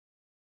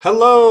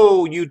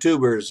Hello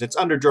YouTubers, it's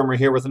Underdrummer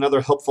here with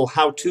another helpful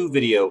how-to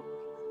video.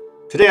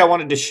 Today I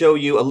wanted to show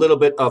you a little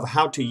bit of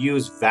how to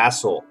use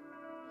Vassal,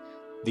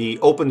 the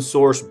open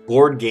source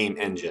board game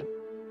engine.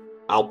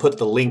 I'll put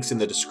the links in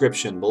the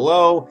description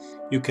below.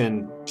 You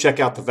can check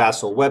out the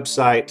Vassal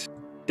website,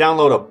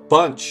 download a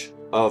bunch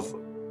of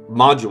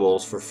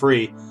modules for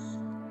free,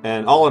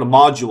 and all in a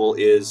module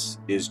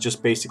is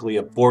just basically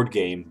a board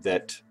game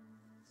that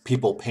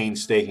people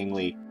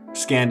painstakingly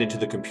scanned into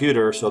the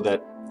computer so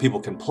that people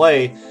can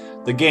play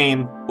the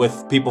game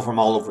with people from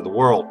all over the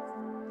world.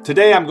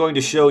 Today I'm going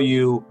to show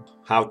you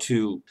how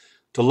to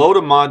load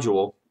a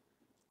module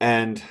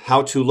and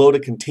how to load a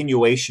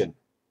continuation,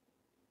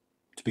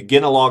 to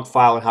begin a log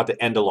file and how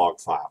to end a log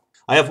file.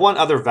 I have one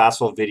other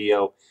Vassal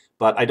video,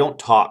 but I don't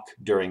talk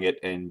during it,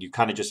 and you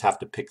kind of just have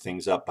to pick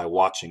things up by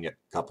watching it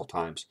a couple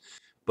times.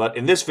 But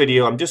in this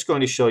video I'm just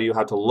going to show you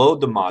how to load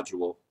the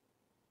module,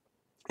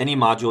 any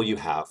module you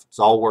have.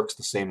 It all works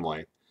the same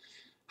way.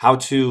 How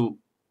to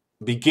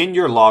begin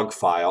your log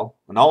file,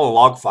 and all a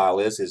log file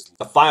is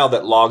the file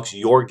that logs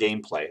your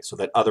gameplay so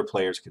that other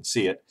players can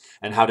see it,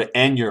 and how to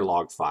end your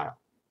log file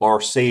or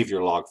save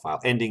your log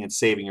file. Ending and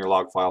saving your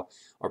log file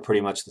are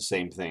pretty much the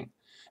same thing.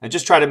 And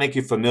just try to make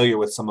you familiar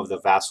with some of the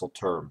Vassal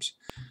terms.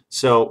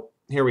 So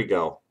here we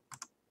go.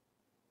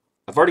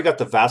 I've already got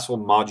the Vassal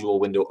module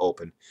window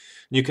open.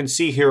 You can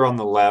see here on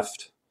the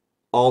left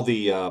all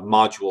the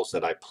modules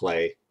that I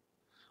play.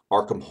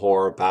 Arkham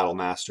Horror, Battle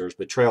Masters,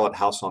 Betrayal at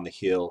House on the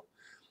Hill.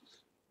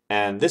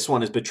 And this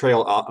one is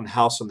Betrayal on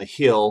House on the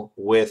Hill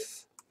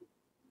with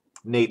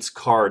Nate's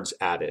cards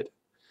added.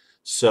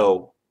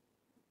 So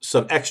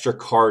some extra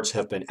cards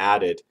have been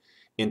added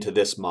into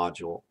this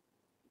module.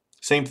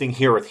 Same thing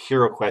here with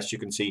Heroquest. You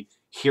can see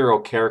hero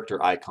character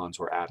icons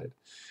were added.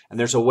 And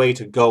there's a way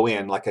to go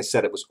in, like I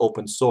said, it was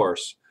open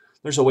source.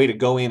 There's a way to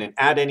go in and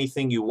add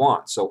anything you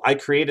want. So I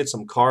created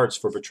some cards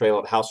for Betrayal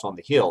at House on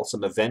the Hill,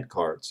 some event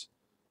cards,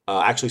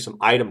 actually some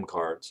item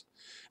cards.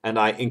 And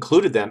I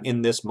included them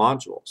in this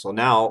module. So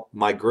now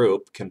my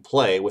group can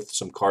play with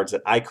some cards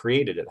that I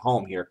created at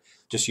home here,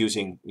 just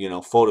using,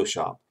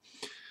 Photoshop.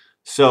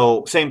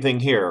 So same thing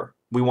here.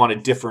 We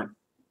wanted different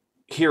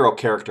hero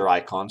character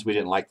icons. We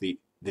didn't like the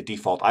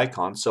default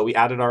icons, so we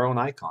added our own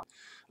icon.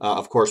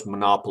 Of course,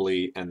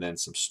 Monopoly, and then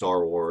some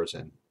Star Wars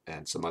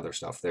and some other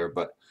stuff there.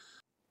 But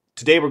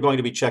today we're going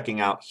to be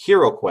checking out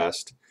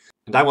Heroquest,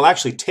 and I will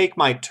actually take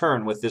my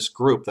turn with this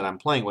group that I'm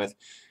playing with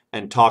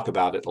and talk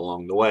about it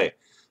along the way.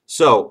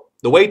 So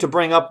the way to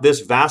bring up this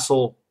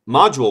Vassal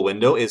module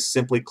window is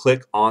simply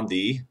click on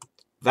the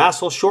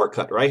Vassal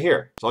shortcut right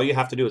here. So all you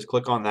have to do is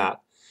click on that.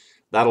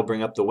 That'll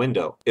bring up the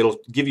window. It'll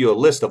give you a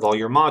list of all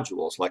your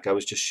modules like I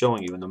was just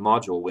showing you in the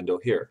module window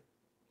here.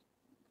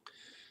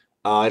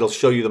 It'll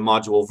show you the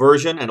module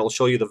version, and it'll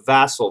show you the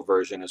Vassal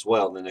version as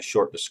well, and then a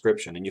short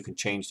description, and you can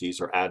change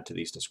these or add to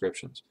these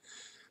descriptions.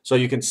 So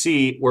you can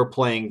see we're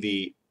playing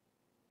the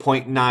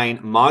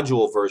 0.9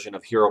 module version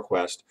of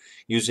Heroquest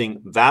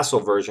using Vassal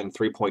version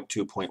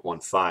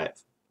 3.2.15.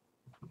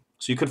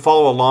 So you can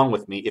follow along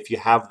with me if you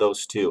have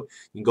those two. You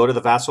can go to the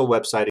Vassal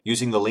website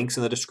using the links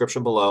in the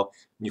description below,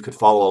 and you could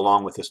follow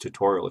along with this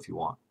tutorial if you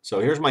want.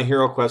 So here's my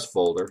Heroquest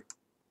folder,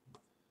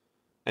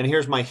 and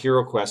here's my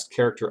Heroquest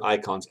character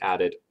icons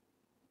added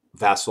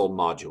Vassal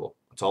module.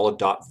 It's all a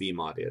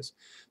 .vmod is.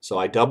 So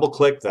I double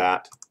click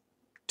that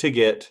to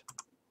get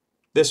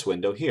this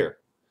window here.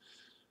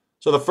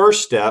 So the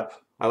first step,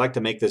 I like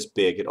to make this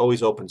big. It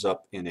always opens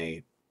up in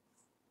a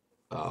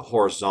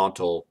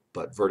horizontal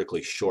but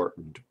vertically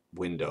shortened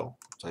window.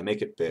 So I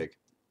make it big.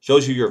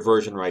 Shows you your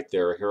version right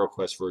there,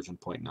 Heroquest version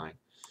 0.9.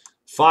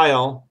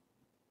 File,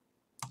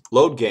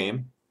 load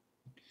game,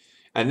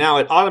 and now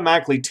it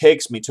automatically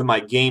takes me to my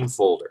game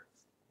folder.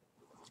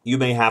 You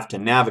may have to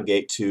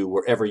navigate to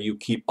wherever you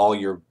keep all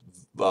your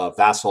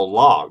Vassal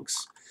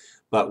logs.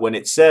 But when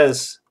it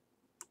says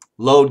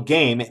load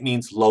game, it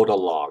means load a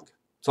log.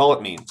 That's all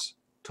it means,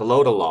 to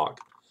load a log.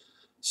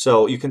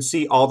 So you can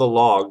see all the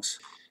logs,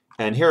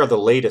 and here are the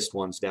latest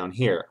ones down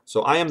here.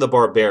 So I am the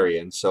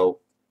Barbarian, so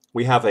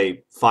we have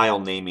a file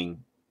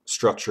naming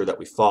structure that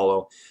we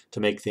follow to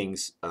make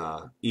things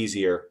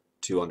easier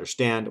to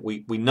understand.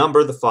 We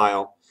number the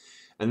file,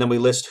 and then we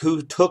list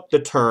who took the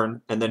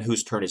turn and then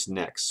whose turn is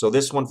next. So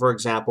this one, for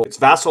example, it's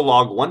Vassal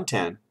log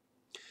 110.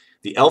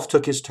 The elf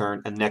took his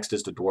turn, and next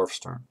is the dwarf's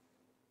turn.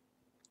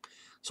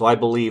 So I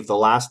believe the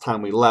last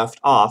time we left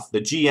off,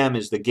 the GM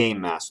is the game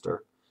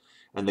master.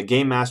 And the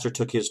game master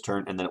took his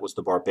turn, and then it was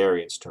the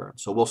barbarian's turn.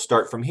 So we'll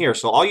start from here.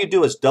 So all you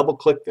do is double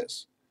click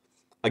this.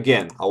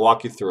 Again, I'll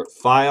walk you through it.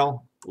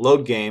 File,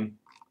 load game,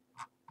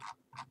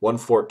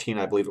 114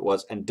 I believe it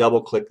was, and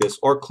double click this,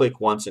 or click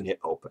once and hit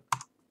open.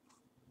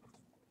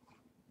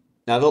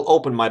 Now it'll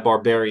open my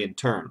barbarian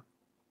turn.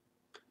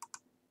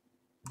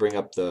 Bring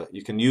up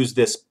you can use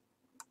this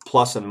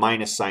plus and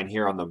minus sign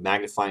here on the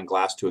magnifying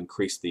glass to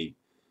increase the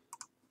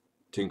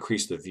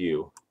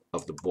view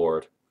of the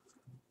board.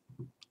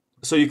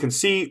 So you can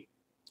see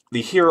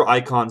the hero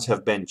icons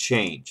have been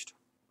changed.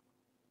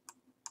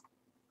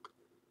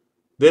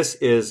 This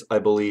is, I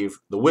believe,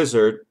 the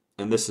wizard,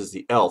 and this is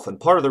the elf. And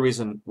part of the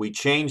reason we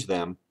changed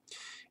them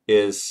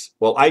is,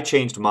 well, I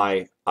changed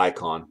my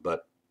icon,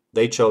 but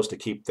they chose to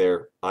keep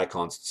their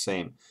icons the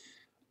same.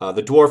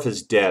 The dwarf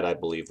is dead, I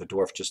believe. The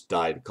dwarf just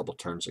died a couple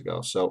turns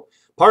ago. So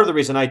part of the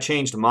reason I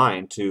changed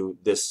mine to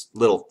this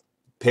little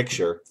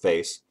picture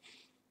face,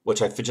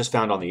 which I just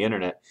found on the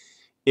internet,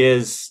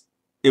 is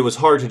it was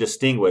hard to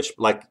distinguish,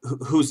 like,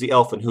 who's the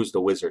elf and who's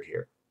the wizard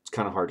here. It's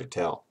kind of hard to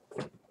tell.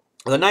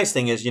 And the nice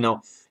thing is,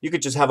 you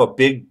could just have a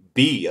big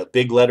B, a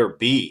big letter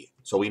B,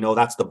 so we know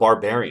that's the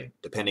barbarian,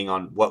 depending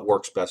on what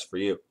works best for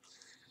you.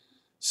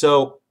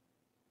 So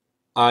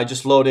I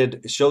just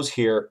loaded, it shows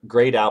here,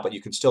 grayed out, but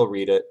you can still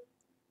read it.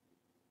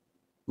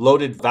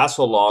 Loaded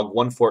Vassal Log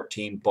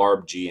 114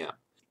 Barb GM.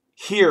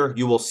 Here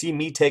you will see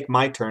me take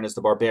my turn as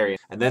the barbarian,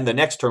 and then the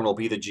next turn will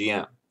be the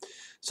GM.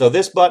 So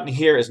this button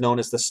here is known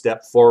as the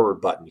step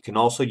forward button. You can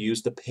also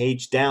use the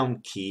page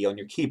down key on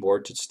your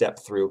keyboard to step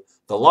through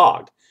the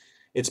log.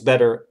 It's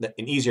better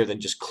and easier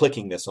than just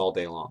clicking this all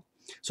day long.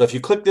 So if you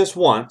click this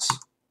once,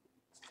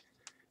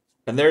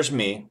 and there's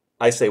me,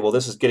 I say, well,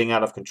 this is getting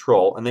out of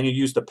control, and then you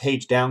use the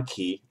page down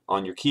key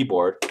on your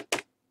keyboard,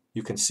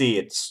 you can see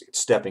it's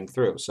stepping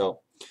through. So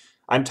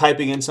I'm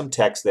typing in some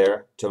text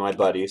there to my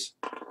buddies,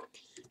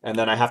 and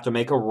then I have to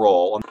make a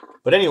roll.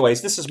 But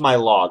anyways, this is my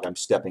log I'm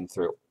stepping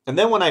through. And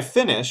then when I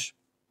finish,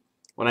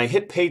 when I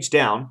hit page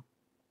down,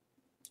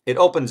 it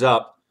opens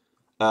up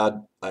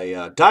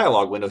a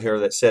dialog window here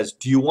that says,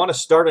 do you want to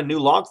start a new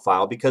log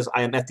file because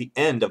I am at the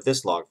end of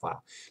this log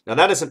file? Now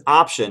that is an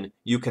option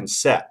you can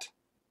set.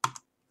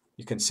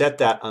 You can set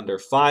that under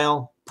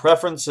File,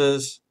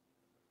 Preferences,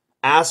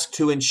 Ask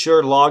to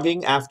ensure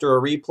logging after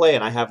a replay,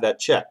 and I have that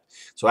checked.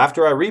 So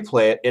after I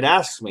replay it, it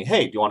asks me,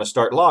 hey, do you want to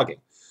start logging?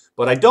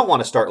 But I don't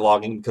want to start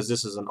logging because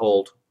this is an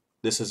old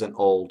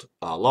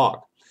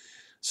log.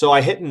 So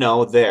I hit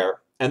no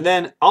there, and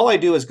then all I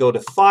do is go to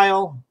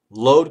File,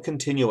 Load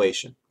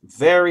Continuation.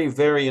 Very,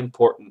 very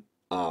important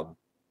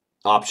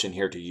option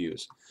here to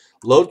use.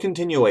 Load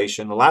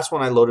Continuation. The last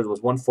one I loaded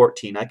was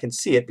 114. I can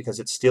see it because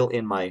it's still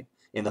in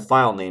the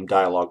file name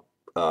dialog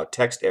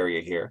text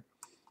area here.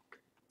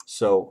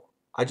 So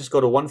I just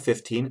go to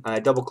 115 and I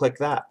double click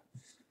that.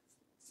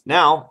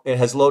 Now it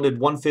has loaded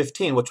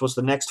 115, which was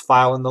the next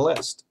file in the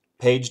list.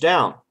 Page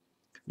down.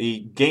 The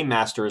game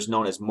master is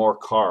known as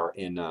Morcar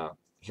in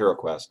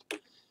Heroquest.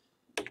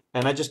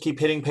 And I just keep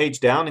hitting page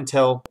down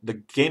until the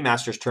game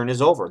master's turn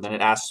is over. Then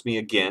it asks me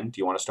again, do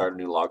you want to start a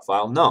new log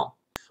file? No.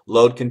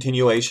 Load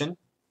continuation.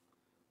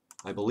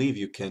 I believe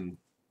you can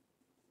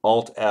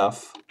Alt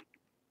F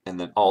and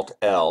then Alt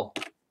L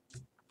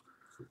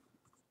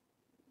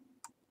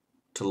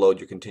to load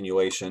your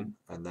continuation,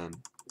 and then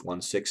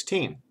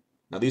 116.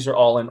 Now these are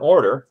all in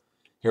order.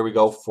 Here we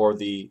go for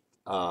the,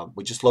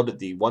 we just loaded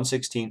the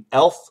 116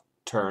 elf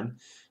turn,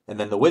 and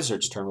then the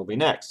wizard's turn will be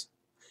next.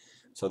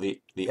 So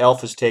the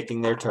elf is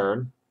taking their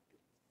turn,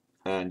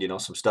 and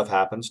some stuff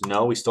happens.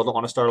 No, we still don't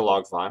want to start a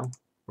log file.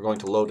 We're going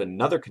to load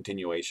another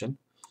continuation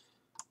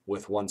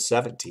with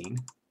 117.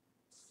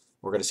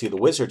 We're going to see the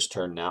wizard's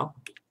turn now.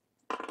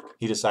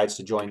 He decides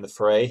to join the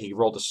fray. He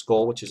rolled a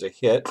skull, which is a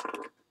hit.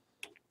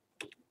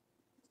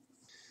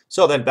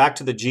 So then back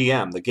to the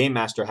GM. The game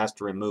master has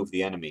to remove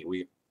the enemy.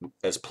 We,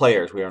 as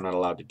players, we are not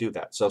allowed to do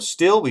that. So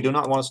still, we do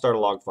not want to start a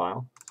log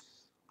file.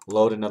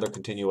 Load another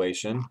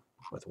continuation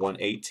with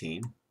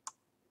 118.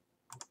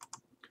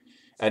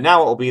 And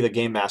now it will be the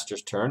game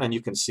master's turn, and you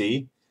can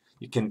see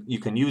you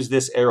can use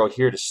this arrow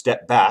here to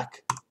step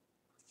back.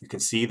 You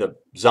can see the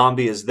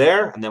zombie is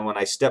there, and then when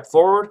I step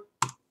forward,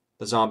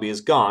 the zombie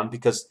is gone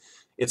because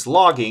it's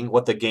logging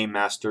what the game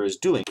master is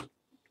doing.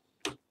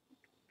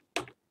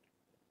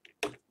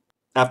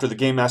 After the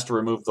game master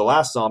removed the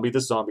last zombie,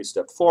 this zombie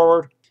stepped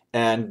forward,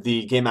 and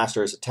the game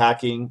master is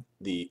attacking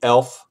the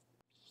elf,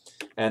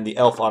 and the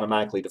elf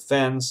automatically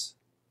defends.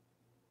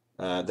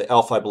 The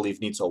elf, I believe,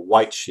 needs a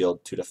white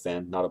shield to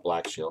defend, not a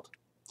black shield.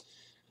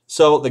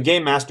 So the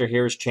game master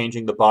here is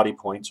changing the body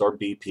points, or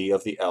BP,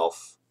 of the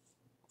elf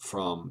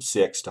from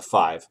 6 to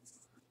 5.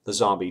 The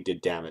zombie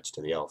did damage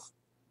to the elf.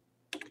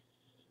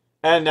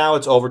 And now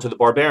it's over to the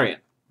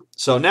barbarian.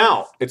 So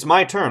now it's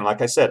my turn.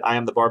 Like I said, I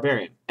am the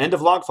barbarian. End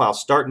of log file.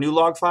 Start new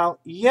log file?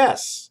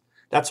 Yes.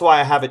 That's why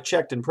I have it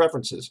checked in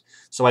preferences,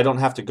 so I don't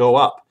have to go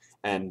up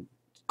and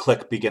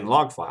click begin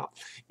log file.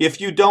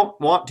 If you don't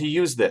want to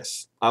use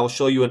this, I will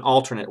show you an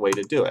alternate way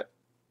to do it.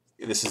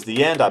 This is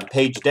the end. I'm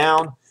page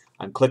down.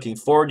 I'm clicking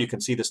forward. You can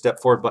see the step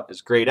forward button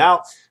is grayed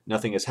out.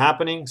 Nothing is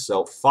happening.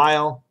 So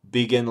file,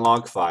 begin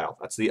log file.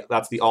 That's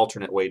the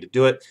alternate way to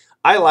do it.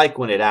 I like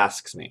when it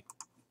asks me.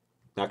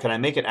 Now, can I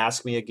make it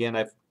ask me again?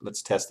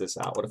 Let's test this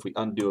out. What if we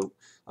undo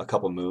a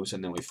couple moves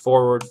and then we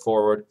forward,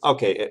 forward?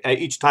 Okay,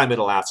 each time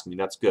it'll ask me.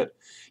 That's good.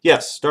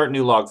 Yes, start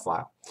new log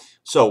file.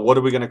 So what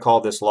are we going to call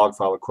this log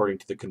file according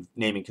to the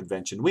naming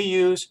convention we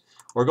use?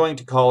 We're going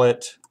to call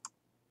it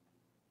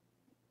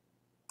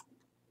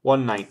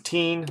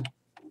 119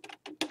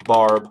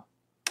 Barb.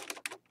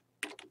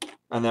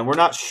 And then we're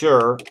not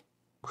sure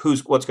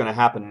what's going to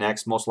happen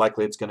next. Most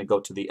likely it's going to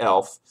go to the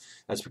elf.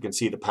 As we can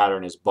see, the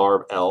pattern is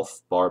Barb,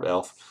 Elf, Barb,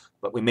 Elf.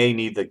 but we may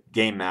need the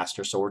game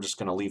master, so we're just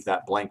going to leave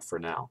that blank for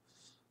now.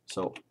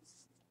 So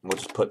we'll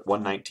just put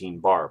 119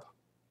 barb.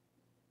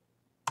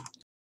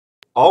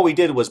 All we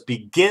did was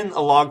begin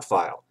a log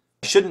file.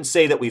 I shouldn't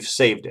say that we've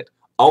saved it.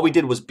 All we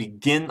did was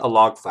begin a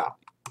log file.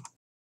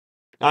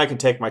 Now I can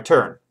take my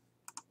turn.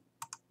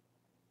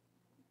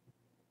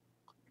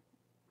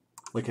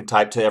 We can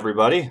type to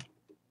everybody.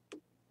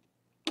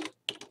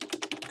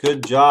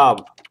 Good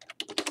job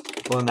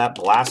pulling that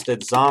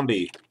blasted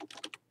zombie.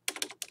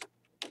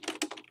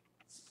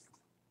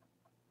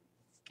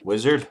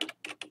 Wizard.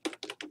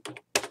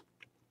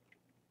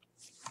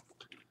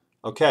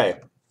 Okay,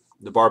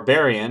 the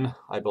barbarian,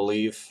 I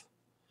believe,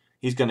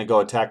 he's going to go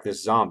attack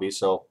this zombie,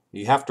 so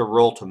you have to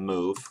roll to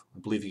move. I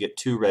believe you get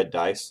 2 red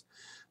dice.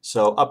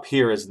 So up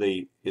here is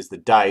the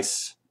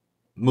dice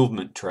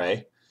movement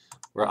tray.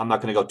 Where I'm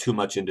not going to go too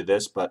much into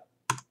this, but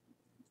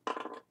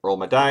roll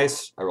my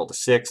dice. I rolled a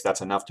 6. That's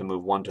enough to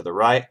move 1 to the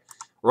right.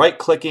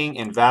 Right-clicking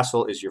in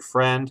Vassal is your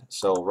friend,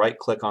 so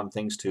right-click on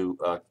things to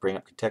bring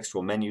up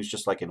contextual menus,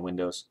 just like in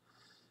Windows.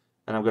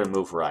 And I'm going to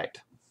move right.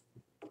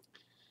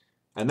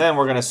 And then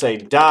we're going to say,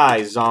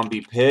 die,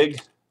 zombie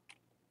pig.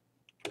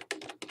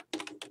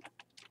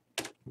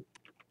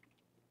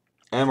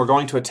 And we're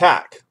going to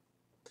attack.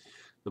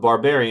 The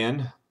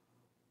barbarian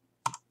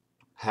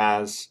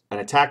has an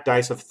attack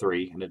dice of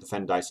 3 and a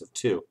defend dice of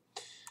 2.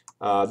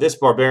 This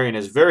barbarian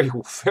is very,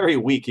 very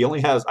weak. I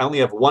only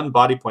have 1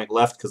 body point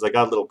left because I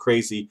got a little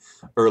crazy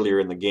earlier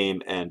in the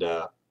game, and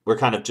we're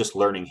kind of just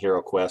learning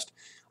Heroquest.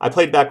 I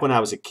played back when I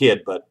was a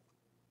kid, but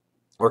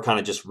we're kind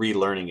of just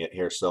relearning it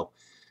here. So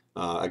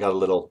I got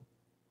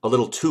a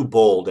little too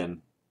bold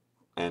and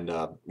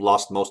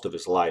lost most of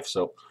his life.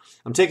 So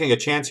I'm taking a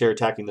chance here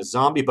attacking the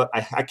zombie, but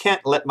I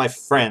can't let my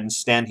friends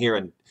stand here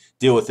and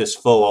deal with this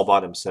foe all by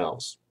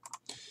themselves.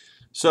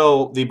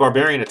 So the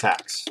barbarian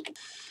attacks.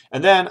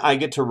 And then I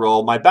get to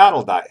roll my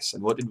battle dice.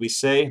 And what did we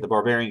say? The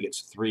barbarian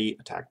gets 3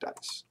 attack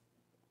dice.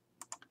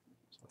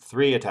 So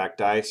 3 attack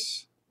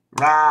dice.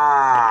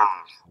 Rah!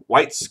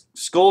 White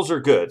skulls are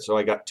good. So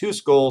I got 2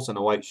 skulls and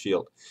a white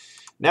shield.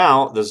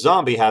 Now the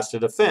zombie has to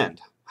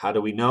defend. How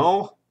do we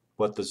know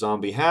what the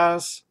zombie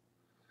has?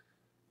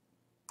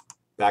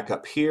 Back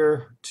up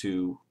here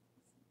to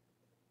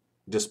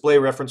display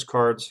reference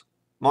cards,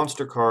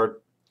 monster card.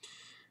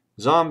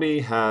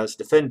 Zombie has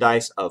defend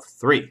dice of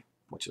 3,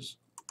 which is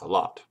a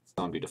lot.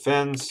 Zombie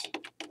defends.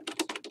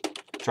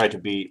 Try to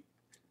be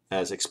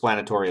as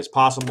explanatory as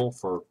possible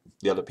for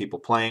the other people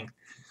playing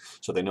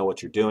so they know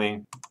what you're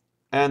doing.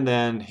 And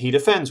then he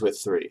defends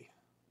with 3.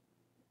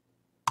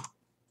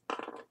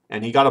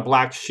 And he got a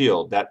black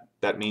shield.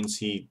 That means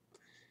he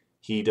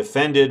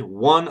defended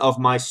 1 of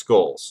my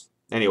skulls.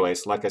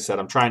 Anyways, like I said,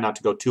 I'm trying not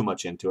to go too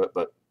much into it,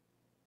 but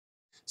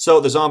so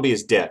the zombie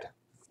is dead.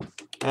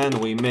 And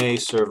we may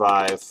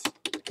survive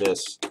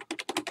this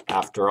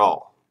after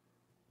all.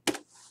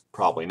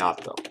 Probably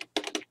not, though.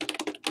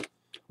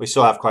 We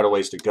still have quite a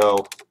ways to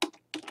go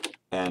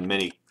and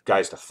many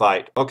guys to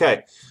fight.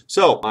 Okay,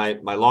 so my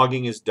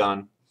logging is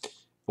done.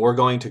 We're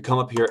going to come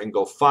up here and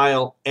go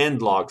File,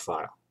 End Log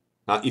File.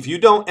 Now, if you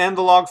don't end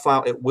the log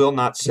file, it will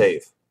not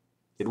save.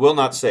 It will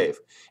not save.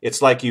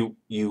 It's like you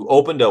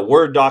opened a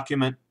Word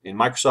document in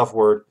Microsoft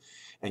Word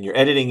and you're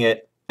editing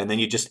it, and then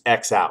you just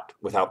X out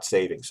without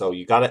saving. So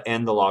you got to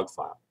end the log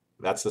file.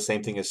 That's the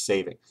same thing as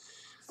saving.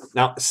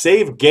 Now,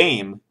 save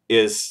game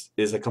is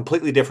a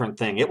completely different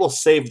thing. It will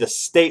save the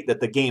state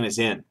that the game is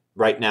in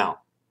right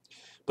now,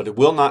 but it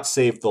will not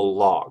save the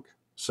log.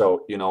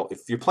 So, you know,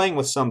 if you're playing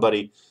with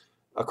somebody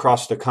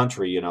across the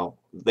country, you know,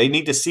 they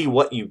need to see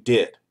what you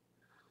did.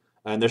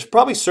 And there's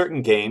probably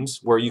certain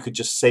games where you could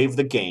just save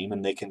the game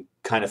and they can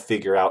kind of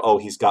figure out, oh,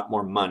 he's got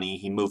more money,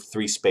 he moved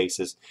 3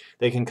 spaces.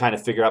 They can kind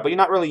of figure out, but you're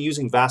not really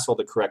using Vassal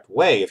the correct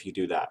way if you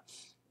do that.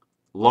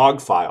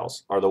 Log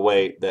files are the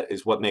way that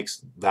is what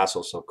makes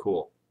Vassal so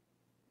cool.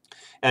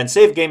 And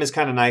save game is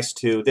kind of nice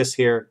too. This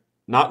here,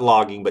 not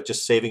logging, but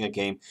just saving a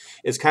game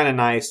is kind of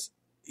nice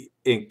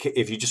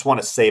if you just want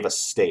to save a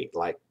state.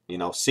 Like, you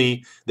know,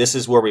 see, this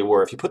is where we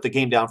were. If you put the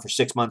game down for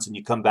 6 months and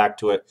you come back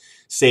to it,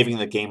 saving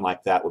the game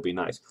like that would be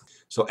nice.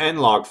 So end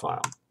log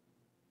file.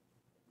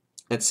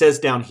 It says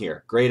down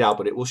here, grayed out,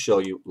 but it will show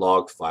you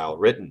log file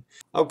written.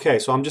 Okay,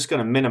 so I'm just going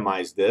to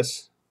minimize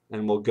this,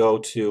 and we'll go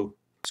to,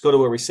 let's go to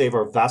where we save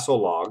our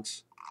Vassal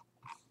logs,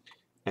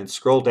 and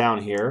scroll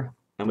down here,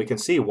 and we can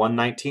see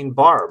 119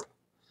 barb.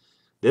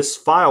 This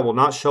file will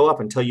not show up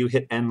until you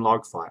hit end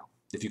log file.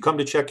 If you come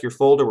to check your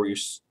folder where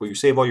you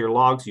save all your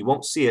logs, you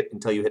won't see it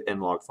until you hit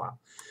end log file.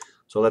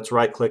 So let's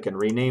right click and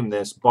rename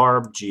this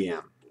barb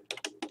GM.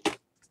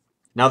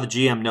 Now the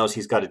GM knows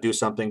he's got to do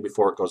something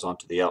before it goes on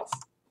to the elf.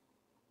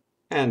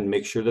 And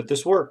make sure that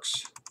this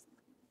works.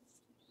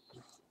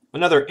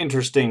 Another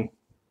interesting,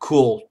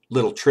 cool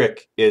little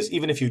trick is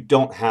even if you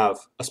don't have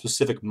a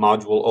specific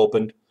module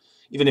opened,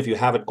 even if you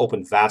haven't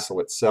opened Vassal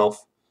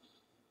itself,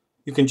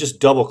 you can just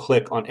double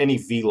click on any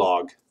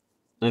vlog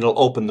and it'll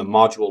open the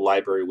module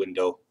library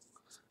window,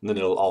 and then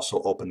it'll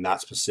also open that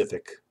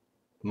specific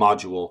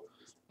module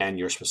and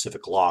your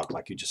specific log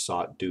like you just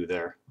saw it do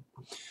there.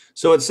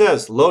 So it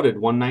says loaded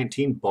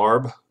 119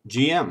 Barb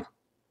GM.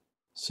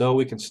 So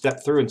we can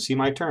step through and see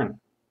my turn.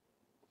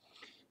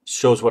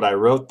 Shows what I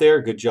wrote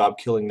there. Good job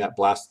killing that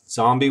blasted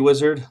zombie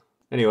wizard.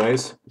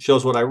 Anyways,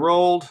 shows what I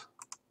rolled.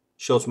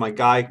 Shows my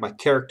guy, my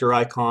character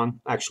icon.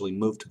 Actually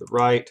moved to the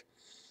right.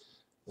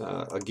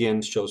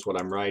 Again, shows what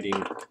I'm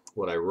writing,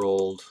 what I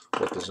rolled,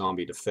 what the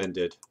zombie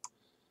defended,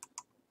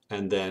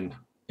 and then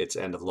its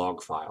end of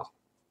log file.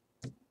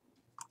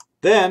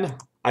 Then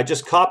I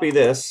just copy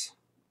this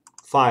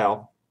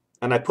file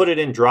and I put it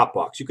in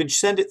Dropbox. You can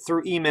send it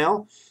through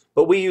email,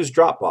 but we use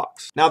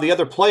Dropbox. Now the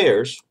other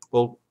players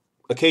will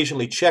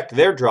occasionally check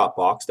their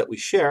Dropbox that we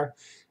share,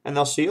 and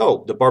they'll see,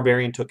 oh, the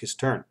barbarian took his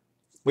turn.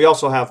 We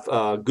also have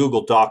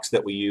Google Docs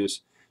that we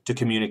use to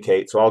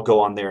communicate, so I'll go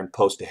on there and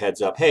post a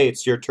heads up, hey,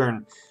 it's your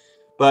turn.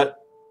 But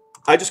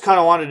I just kind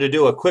of wanted to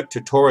do a quick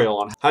tutorial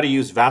on how to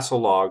use Vassal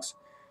logs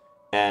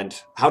and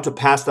how to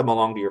pass them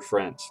along to your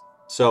friends.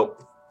 So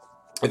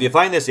if you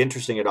find this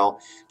interesting at all,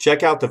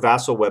 check out the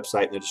Vassal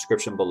website in the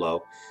description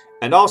below.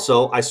 And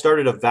also, I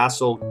started a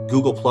Vassal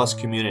Google Plus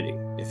community.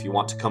 If you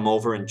want to come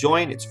over and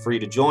join, it's free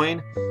to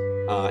join.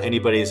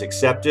 Anybody is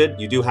accepted.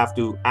 You do have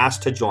to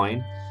ask to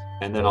join,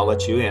 and then I'll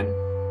let you in.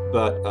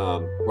 But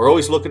we're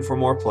always looking for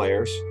more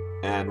players.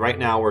 And right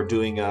now we're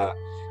doing a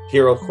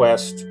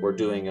Heroquest. We're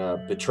doing a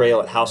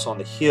Betrayal at House on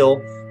the Hill,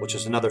 which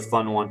is another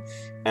fun one.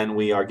 And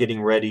we are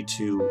getting ready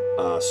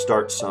to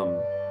start some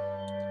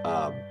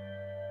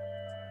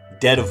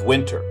Dead of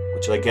Winter,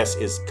 which I guess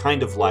is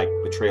kind of like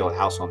Betrayal at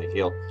House on the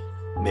Hill,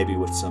 maybe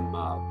with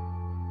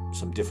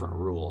some different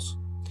rules.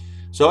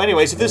 So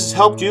anyways, if this has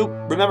helped you,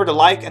 remember to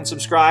like and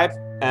subscribe,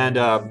 and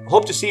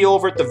hope to see you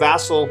over at the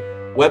Vassal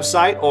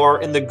website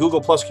or in the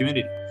Google Plus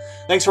community.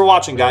 Thanks for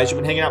watching, guys. You've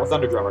been hanging out with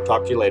Underdrummer.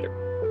 Talk to you later.